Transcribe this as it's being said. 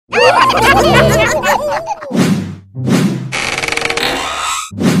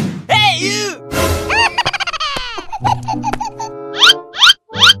Hey, you!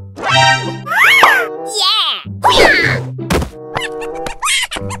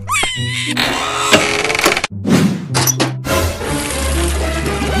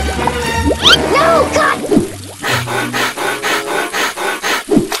 No, God!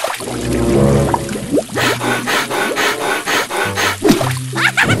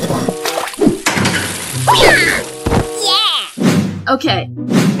 Okay.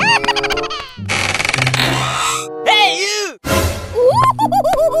 Hey, you!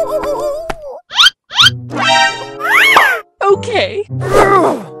 Okay.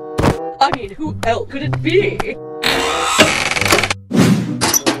 I mean, who else could it be?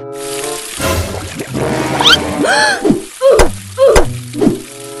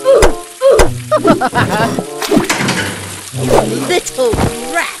 You little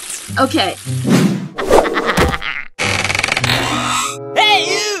rat! Okay. Hey,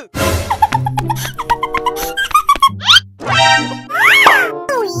 you!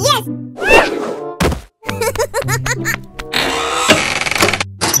 Oh, yes!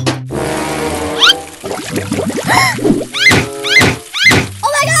 Oh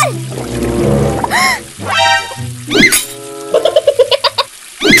my God!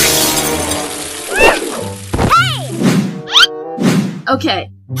 Okay.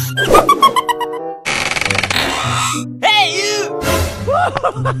 Hey, you!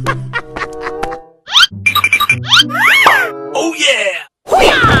 Oh, yeah!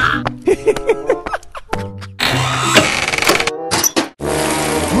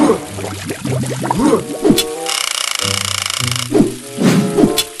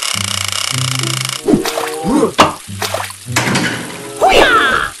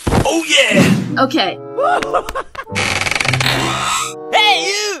 Oh, yeah! Okay. Hey,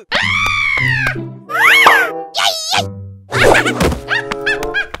 you!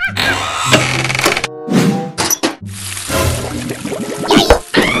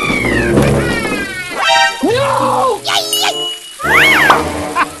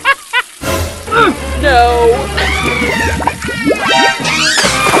 No!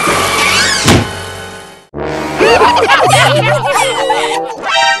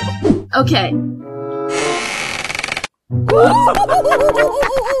 Okay.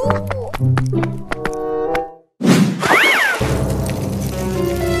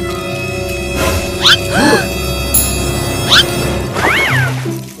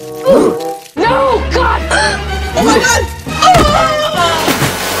 No, God! Oh my God!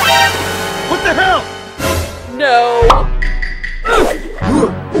 What the hell? No!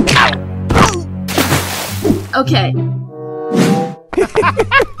 Okay.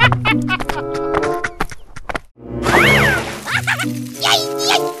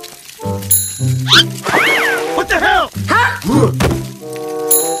 What the hell?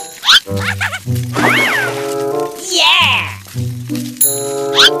 Yeah!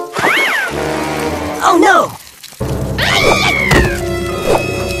 Oh no!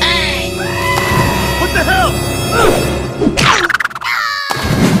 What the hell?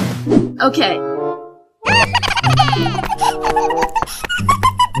 Okay. Oh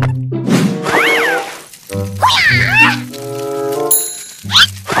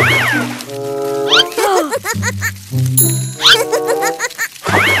my God!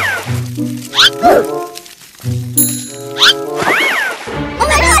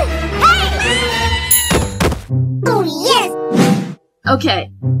 Hey! Oh yes! Okay.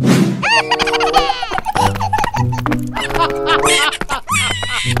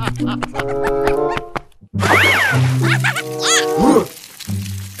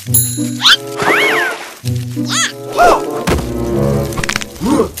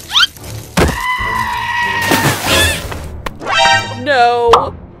 No!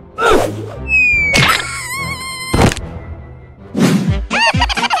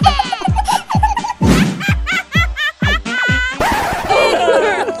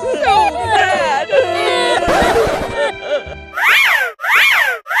 So bad!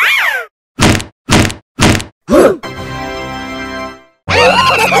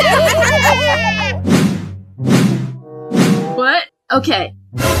 What? Okay.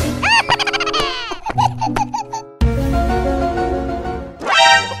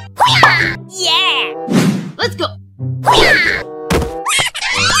 Yeah! Let's go.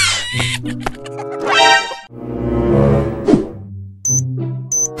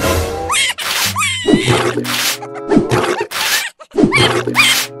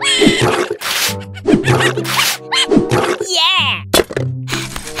 Yeah!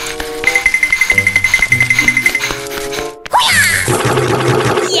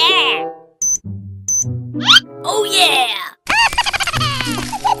 Yeah!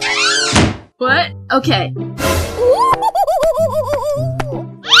 Okay.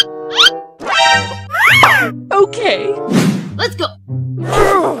 Okay. Let's go.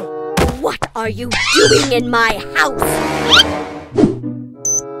 What are you doing in my house?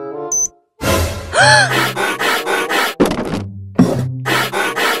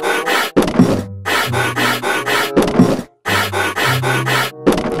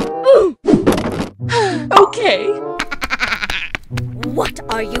 Okay. What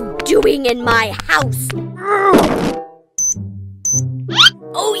are you doing in my house?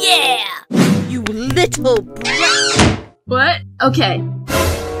 Oh yeah! You little brat! What? Okay.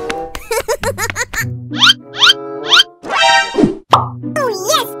 Oh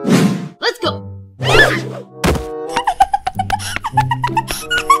yes! Let's go.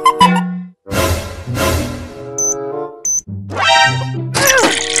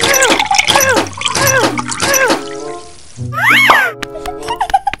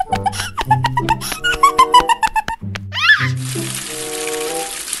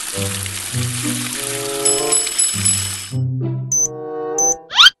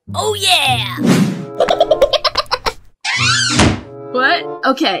 Oh yeah! What?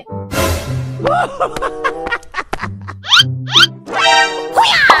 Okay.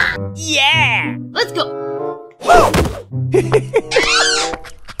 Yeah! Let's go.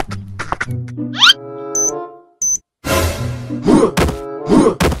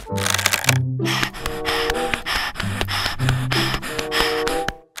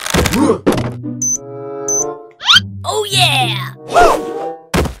 Oh yeah!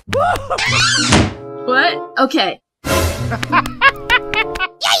 What? Okay.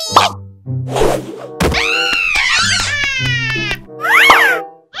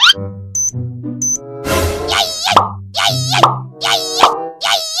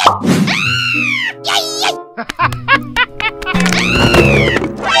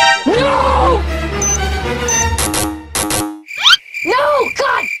 No,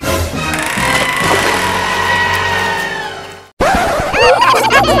 God!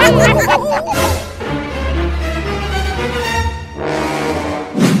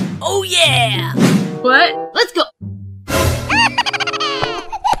 Oh yeah! What? Let's go.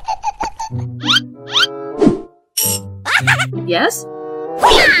 Yes?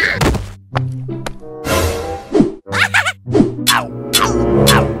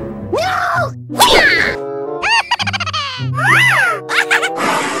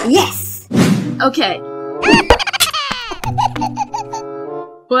 Yes! Okay.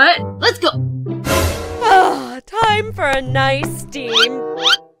 What? Let's go. Ah, time for a nice steam.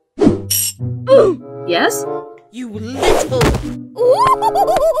 Yes? You little...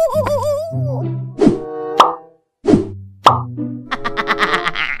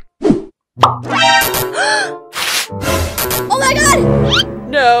 Oh my God!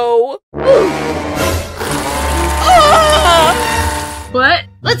 No. Ah! What?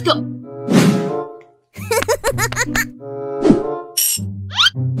 Let's go.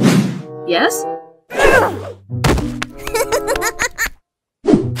 Yes?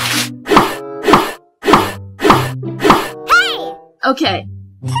 Hey! Okay.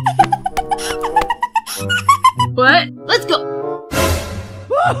 What? Let's go.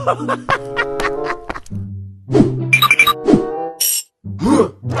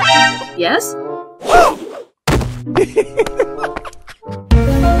 Yes?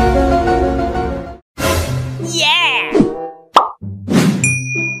 Yeah!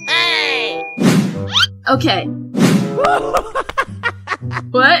 Hey! Okay.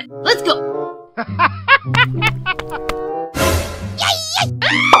 What? Let's go.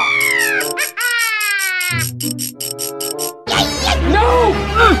 No!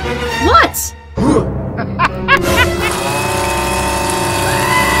 What?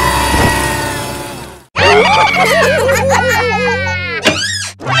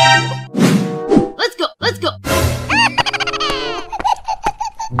 Let's go. Let's go.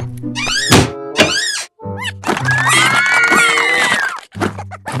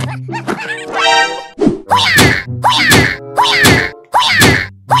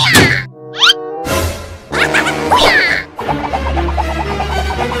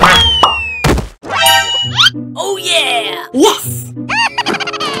 Oh yeah! Yes!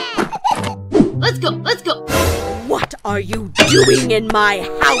 Let's go. Let's go. What are you doing in my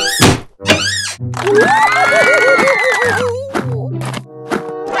house?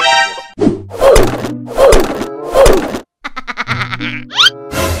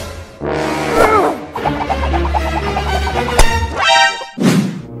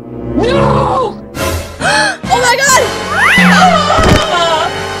 No! Oh my God!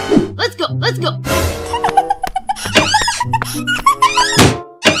 Let's go. Let's go.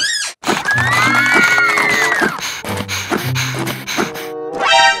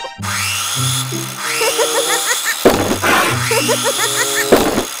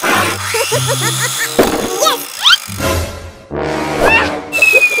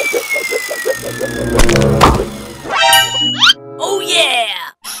 Oh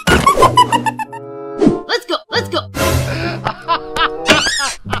yeah! Let's go, let's go.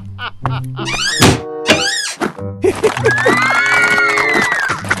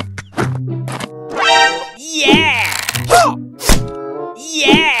 Yeah!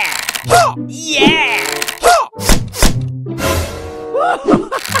 Yeah! Yeah!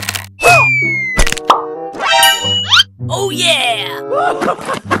 Oh yeah!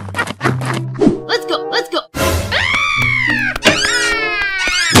 Let's go, let's go.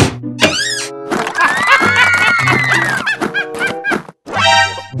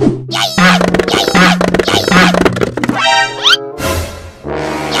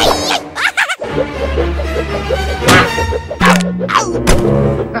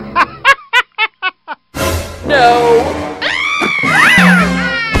 No!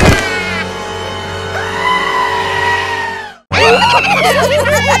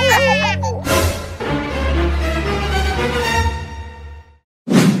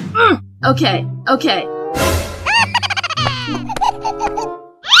 Okay, okay.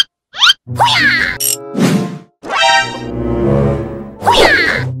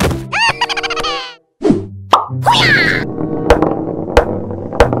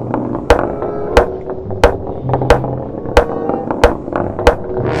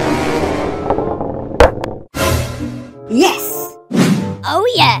 Yes! Oh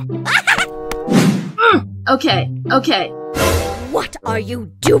yeah! Okay, okay. What are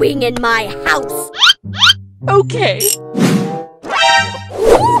you doing in my house? Okay.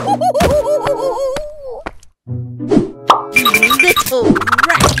 You little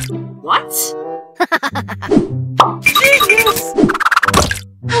rat! What? Genius!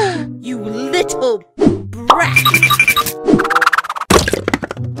 You little brat!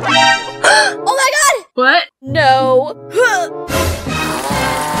 Oh my god! What? No!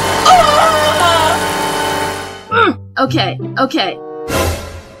 Okay, okay.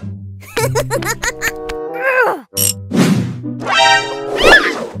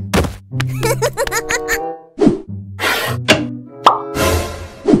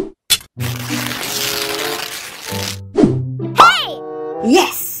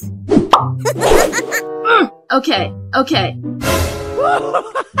 Yes! Okay, okay.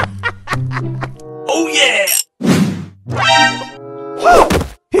 Oh yeah!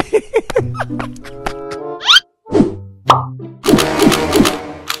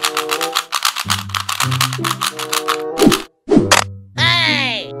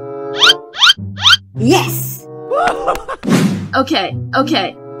 Hey! Yes! Okay,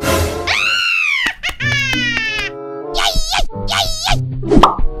 okay.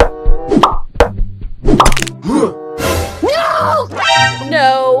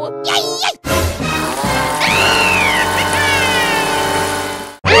 No!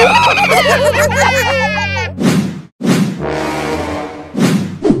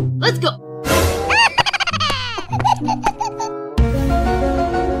 Let's go.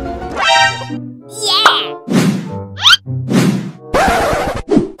 Yeah!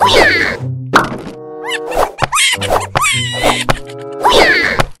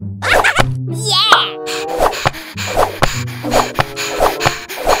 Yeah!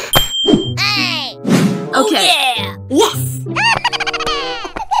 Hey! Okay. Yeah! Yes!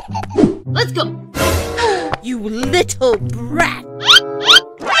 Let's go. You little brat!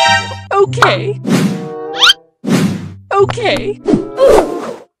 Okay. Okay.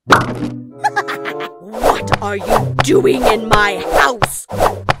 What are you doing in my house?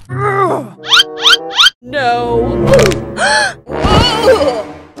 No! No!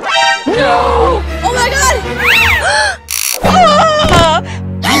 Oh my god!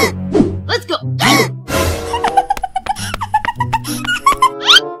 Let's go.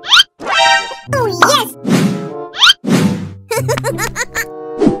 Oh yes!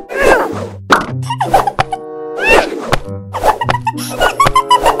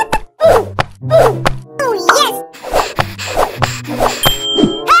 Oh yes!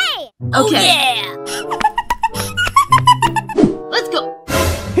 Hey! Okay. Oh, yeah! Let's go.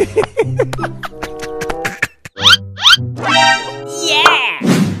 Yeah!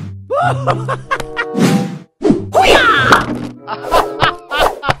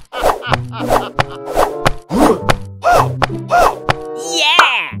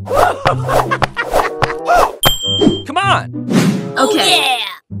 Yeah! Come on! Okay. Yeah!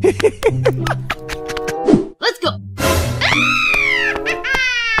 Let's go.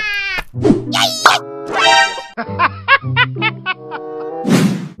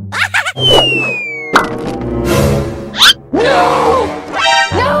 No!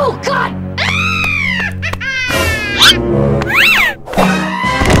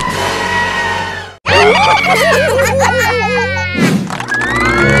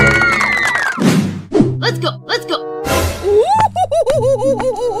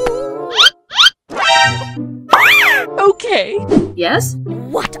 Okay. Yes?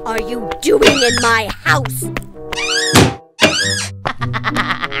 What are you doing in my house?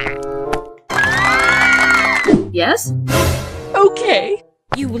 Yes? Okay.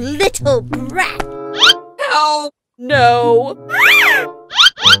 You little brat! Help! No.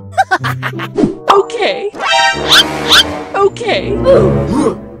 Okay. Okay.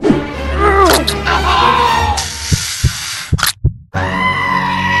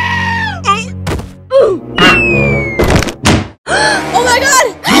 Oh my god!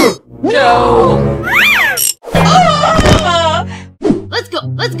 No. Ah! Let's go!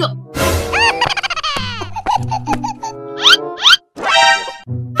 Let's go!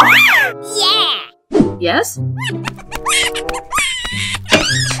 Yeah! Yes?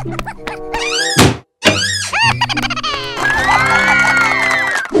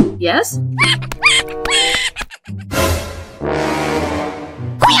 Yes?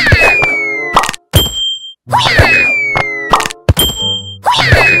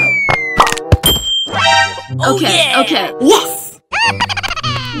 Okay, okay. Yes!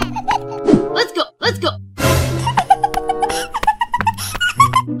 Let's go! Let's go!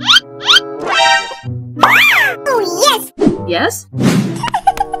 Oh yes! Yes?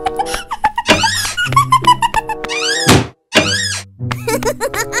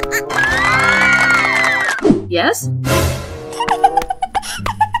 Yes? Yes!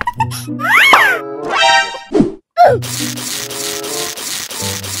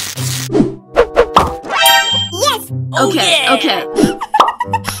 Okay, okay.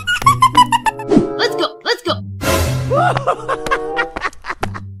 Let's go! Let's go!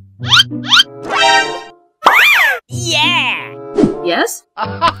 Yeah! Yes?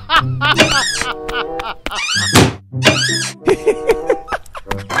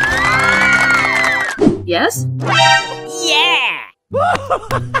 Yes? Yeah!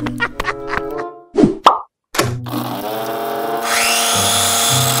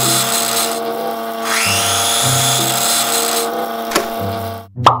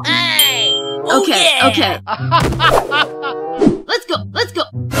 Hey! Okay, okay. Let's go! Let's go!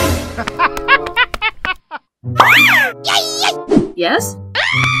 Yes?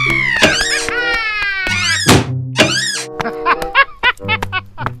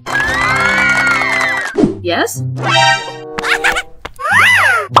 Yes?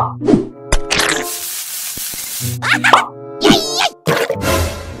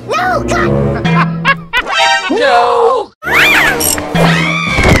 No, God! No.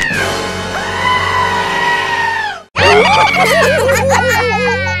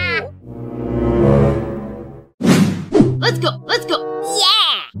 Let's go! Let's go!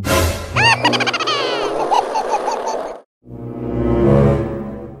 Yeah!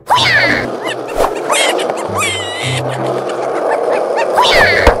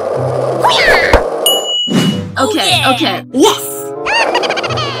 Okay, okay. Yes!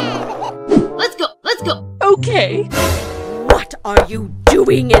 Let's go! Let's go! Okay. What are you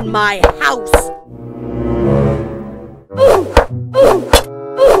doing in my house?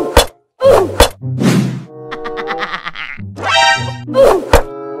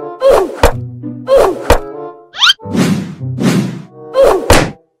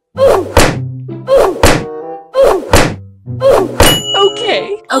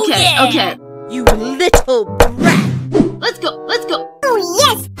 Okay. Okay, yeah. okay. You little brat! Let's go! Let's go! Oh,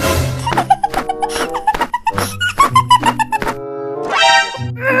 yes!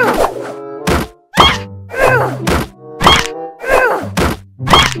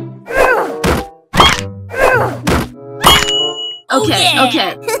 Okay, yeah.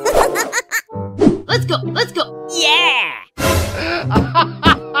 okay. Let's go! Let's go! Yeah!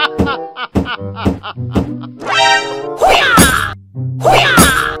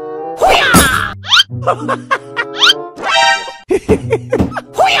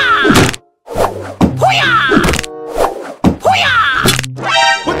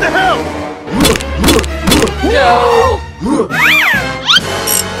 What the hell? No.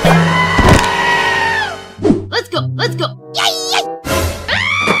 Let's go! Let's go!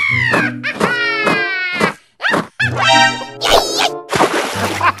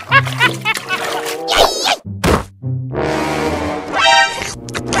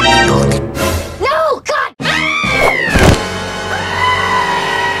 No, God!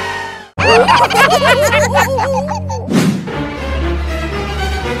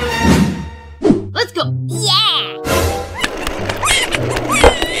 Let's go! Yeah!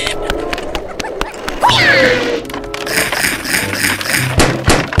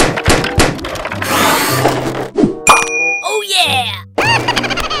 Oh, yeah!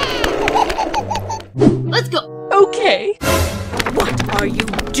 Let's go! Okay. What are you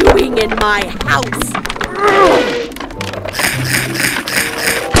doing in my house?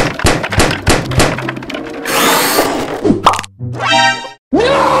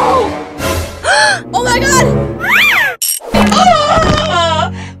 Oh my god!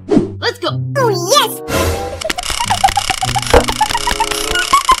 Let's go. Oh yes!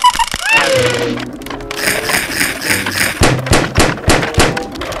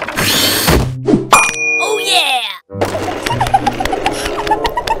 Oh yeah!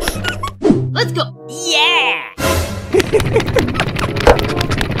 Let's go. Yeah!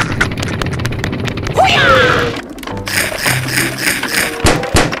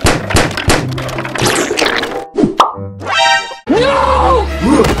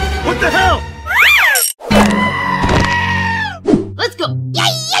 What the hell? Let's go.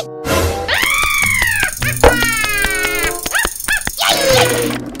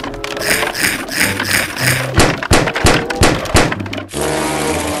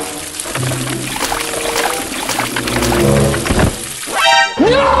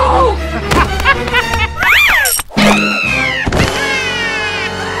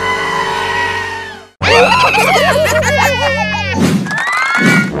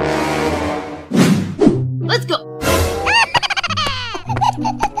 Let's go.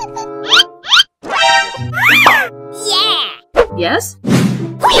 Yeah! Yes?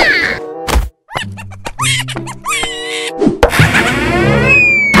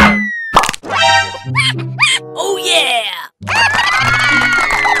 Oh yeah!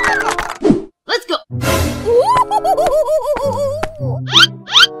 Let's go.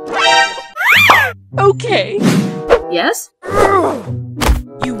 Okay. Yes?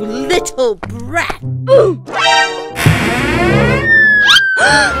 You little brat! Oh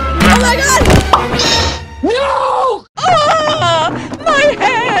my god! No! Ah! My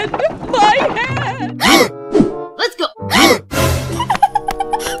head! My head! Let's go.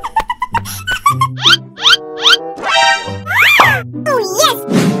 Oh yes!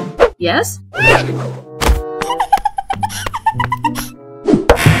 Yes?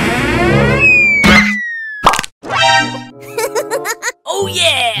 Oh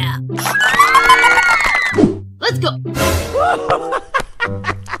yeah! Let's go.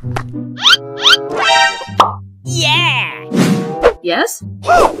 Yeah! Yes?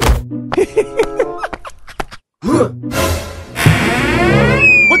 What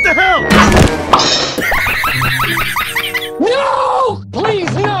the hell? No!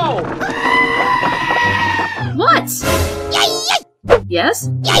 Please, no! What? Yes?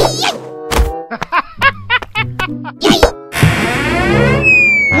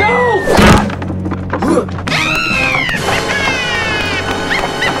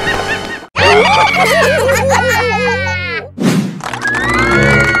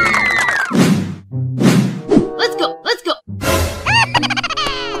 Let's go. Let's go.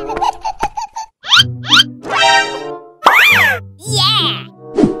 Yeah!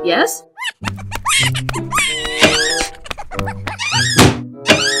 Yes?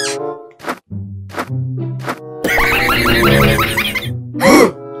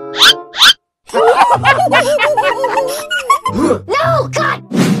 No, God!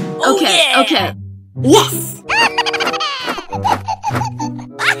 Okay, okay. Yes!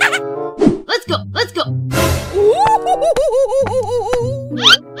 Let's go. Let's go.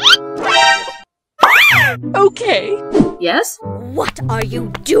 Okay. Yes? What are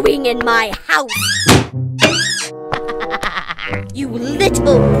you doing in my house? You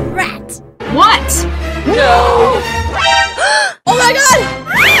little brat! What? No! Oh my god!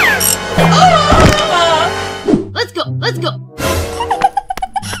 Let's go. Let's go.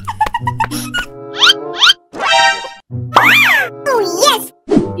 Oh yes!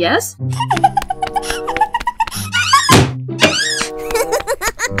 Yes?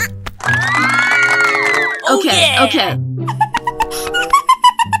 Okay, okay.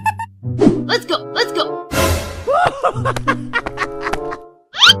 Let's go. Let's go.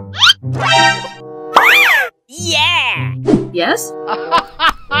 Yeah! Yes?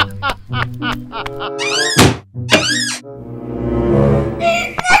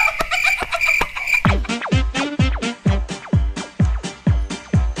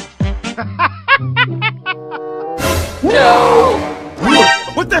 No!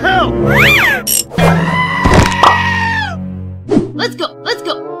 What the hell? Let's go. Let's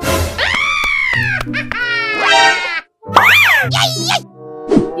go.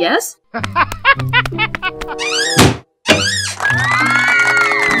 Yes?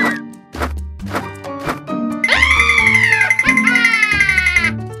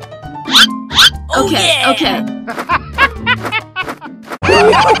 Okay, okay.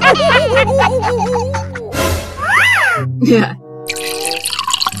 Yeah.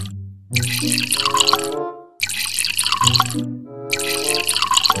 Hey!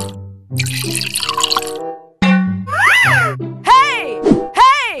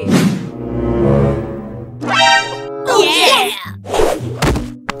 Hey! Oh yeah!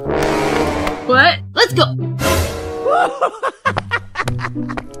 What? Let's go.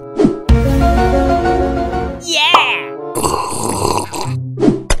 Yeah!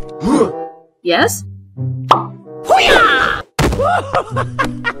 Yes? Hoo-yah!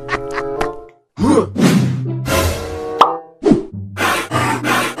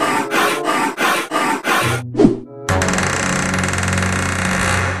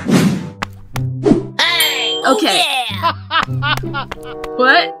 Hey! Okay. Yeah!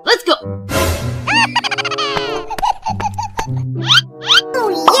 What? Let's go. Oh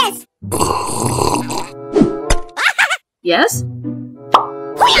yes! Yes?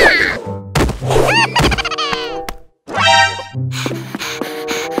 Hoo-yah!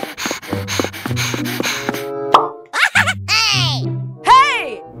 Hey!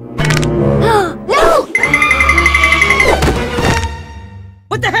 Hey! No!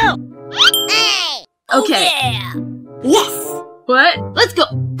 What the hell? Hey! Okay. Yeah! Yes! What? Let's go.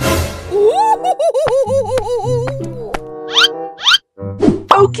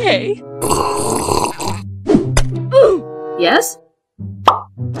 Okay. Yes?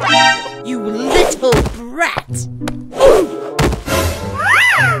 You little brat!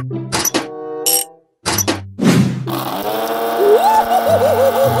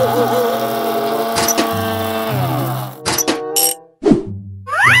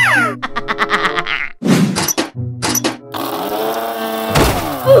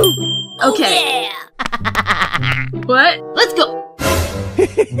 Okay. Yeah! What? Let's go.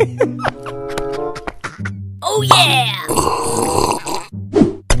 Oh yeah!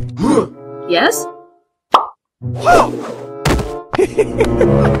 Yes?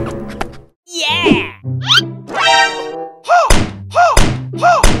 Yeah!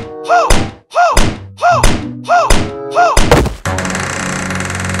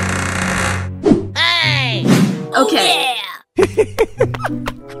 Hey! Okay. Yeah!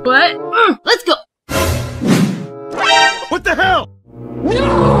 What? Let's go. What the hell?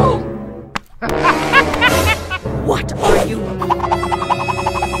 What are you?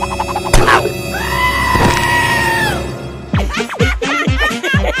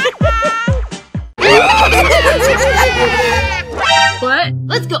 What?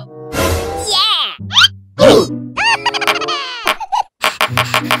 Let's go. Yeah!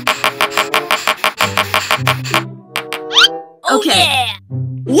 Okay. Yeah!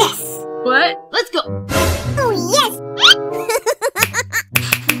 Yes! What? Let's go. Oh yes!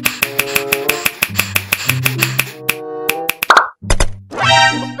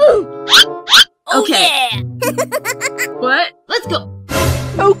 Oh, Okay. yeah! What? Let's go.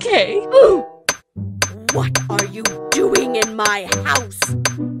 Okay. What are you doing in my house?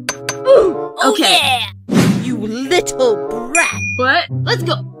 Okay. Yeah! You little brat! What? Let's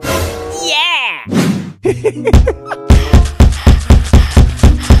go. Yeah!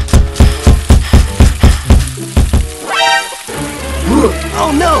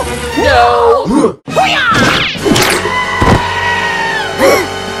 Oh no! No.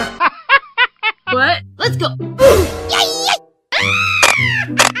 What? Let's go.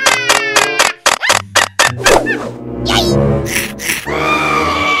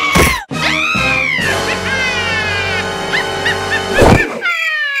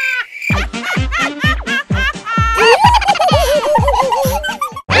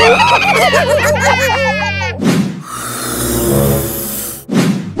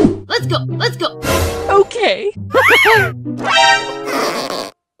 Let's go. Let's go. Okay.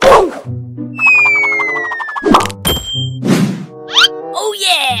 Oh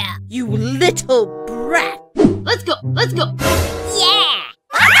yeah! You little brat! Let's go. Let's go. Yeah!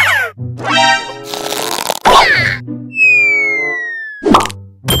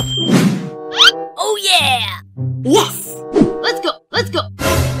 Oh yeah! Yes! Let's go. Let's go.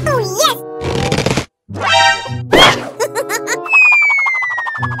 Oh yes!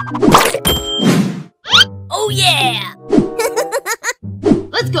 Oh yeah!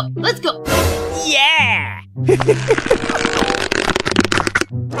 Let's go. Let's go. Yeah!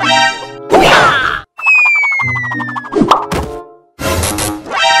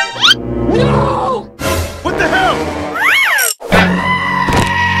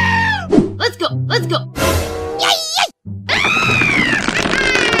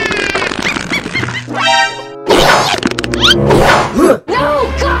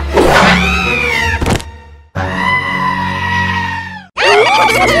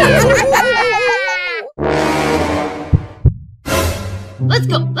 let's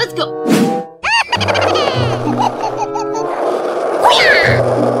go, let's go.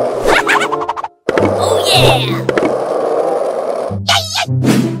 Oh yeah!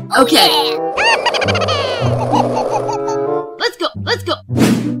 Okay. Yeah. Let's go, let's go.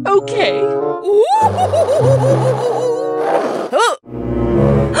 Okay.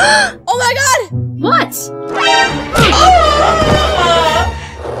 Oh my god! What?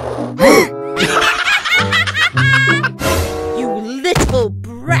 You little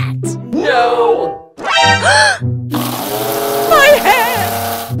brat! No. My hand.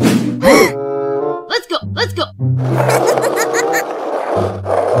 Let's go, let's go.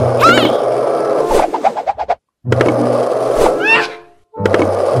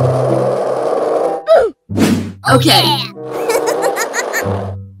 Okay.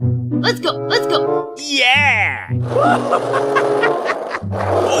 Let's go, let's go. Yeah!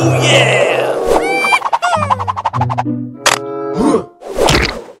 Oh yeah!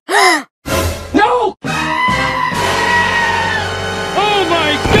 No. Oh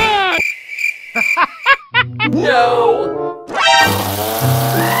my god! No.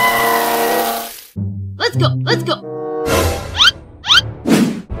 Let's go, let's go.